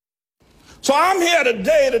So I'm here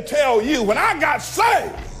today to tell you, when I got saved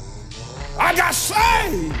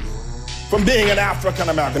from being an African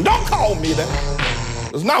American. Don't call me that.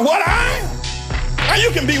 It's not what I am. Now you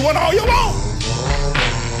can be what all you want,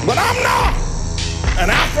 but I'm not an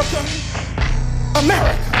African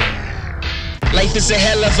American. Life is a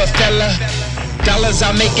hell of a fella. Dollars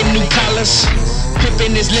are making new collars.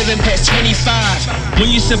 Pippin is living past 25. When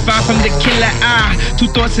you survive from the killer eye, two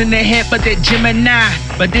thoughts in the head, but they're Gemini.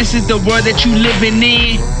 But this is the world that you living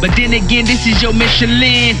in. But then again, this is your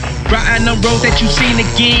Michelin. Riding the road that you seen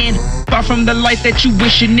again. Far from the life that you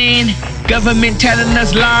wishing in. Government telling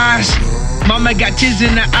us lies. Mama got tears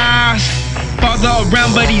in her eyes. Father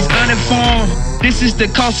around, but he's uninformed. This is the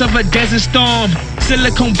cost of a desert storm.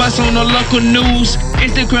 Silicone bus on the local news.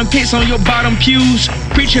 Instagram pics on your bottom pews.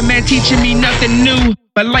 Preacher man teaching me nothing new.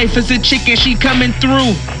 But life is a chicken, she coming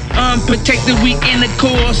through. Unprotected, we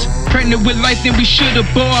intercourse. Pregnant with life, then we should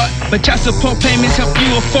abort. But child support payments help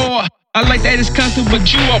you afford. I like that it's comfortable,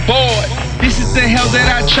 but you are bored. This is the hell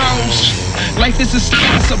that I chose. Life is a slip,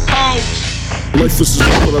 I suppose. Life is a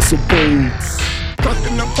slip, I suppose. Crack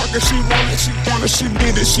in the pocket, she want it, she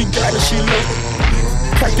did it, she got it, she love it.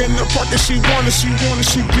 Crack in the pocket, she want it, she did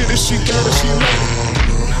it, she got it, she love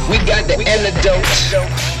it. We got the antidote.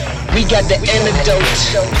 We got the antidote.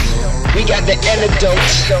 We got the antidote.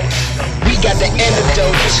 We got the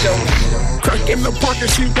antidote. Crack in the pocket,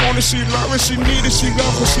 she want it, she love it, she need it, she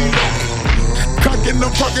love it, she love it. Crack in the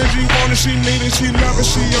pocket, she want it, she need it, she love it,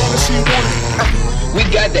 she on it, she want it. We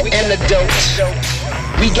got the antidote.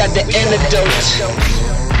 We got the antidote.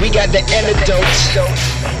 We got the antidote.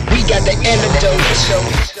 We got the antidote.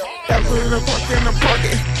 Crack in the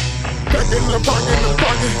pocket. Crack in the pocket, in the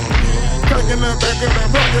pocket. Crack in the back of the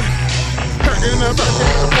pocket. Crack in the back of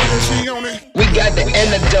the pocket, she on it. We got the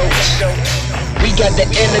antidote. We got the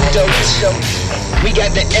antidote. We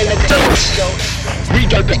got the antidote. We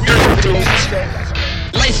got the antidote.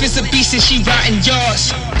 Life is a beast and she rotting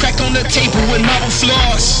yards. Crack on the table with marble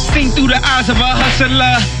floors. Seen through the eyes of a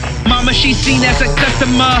hustler. Mama, she seen as a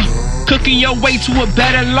customer. Cooking your way to a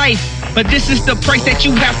better life. But this is the price that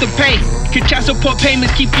you have to pay. Cause child support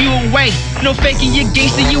payments keep you away. No faking your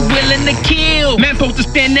gangster, you willing to kill. Man supposed to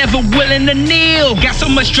stand, never willing to kneel. Got so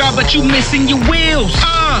much drive, but you missing your wheels.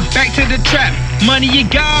 Back to the trap. Money you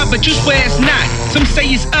got, but you swear it's not. Some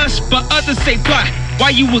say it's us, but others say plot.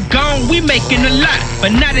 While you were gone, we making a lot.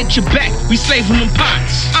 But now that you're back, we slaving them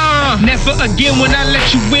pots. Never again when I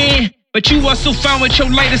let you in. But you are so fine with your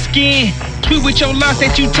lighter skin. Sweet with your lies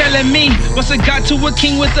that you telling me. What's a god to a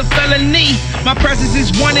king with a felony? My presence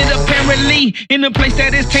is wanted apparently in a place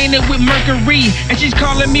that is tainted with mercury. And she's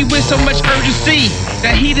calling me with so much urgency.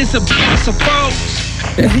 That heat is a bitch, I suppose.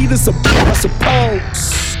 That heat is a bitch, I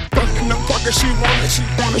suppose. Crack in the pocket, she want it,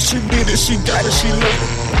 she did it, she got it, she love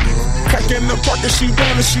it. Crack in the pocket, she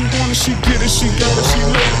want it, she did it, she got it, she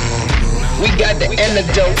love it. We got the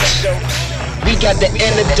antidote. We got the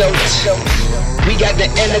antidote. We got the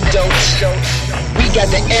antidote. We got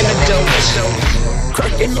the antidote.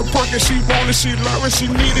 Crack in the pocket, she want it, she love it, she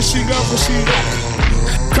need it, she love it, she love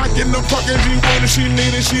it. Crack in the pocket, she want it, she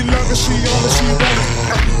need it, she love it, she on it, she want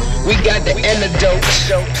it. We got the antidote.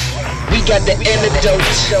 We got the antidote.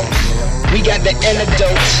 We got the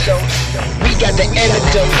antidote. We got the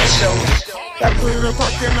antidote. Crack in the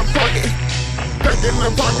pocket, in the pocket. Crack in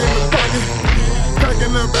the pocket, in the pocket. Crack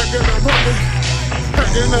in the back of the pocket.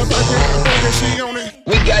 Crack in the back of the pocket, she on it.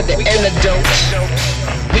 We got the antidote.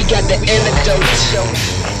 We got the antidote.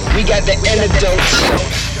 We got the antidote.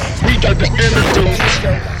 We got the antidote.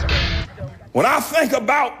 When I think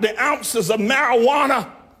about the ounces of marijuana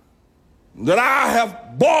that I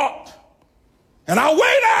have bought, and I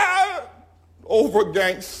waited over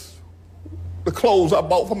against the clothes I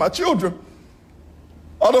bought for my children,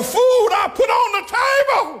 or the food I put on the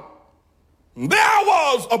table, there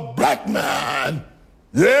was a black man,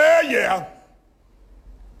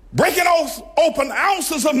 breaking open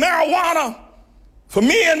ounces of marijuana for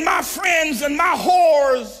me and my friends and my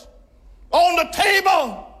whores on the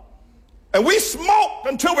table. And we smoked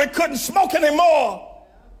until we couldn't smoke anymore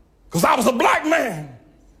because I was a black man.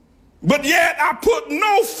 But yet I put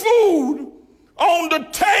no food on the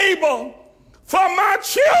table for my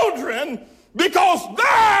children because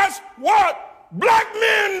that's what black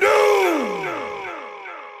men do.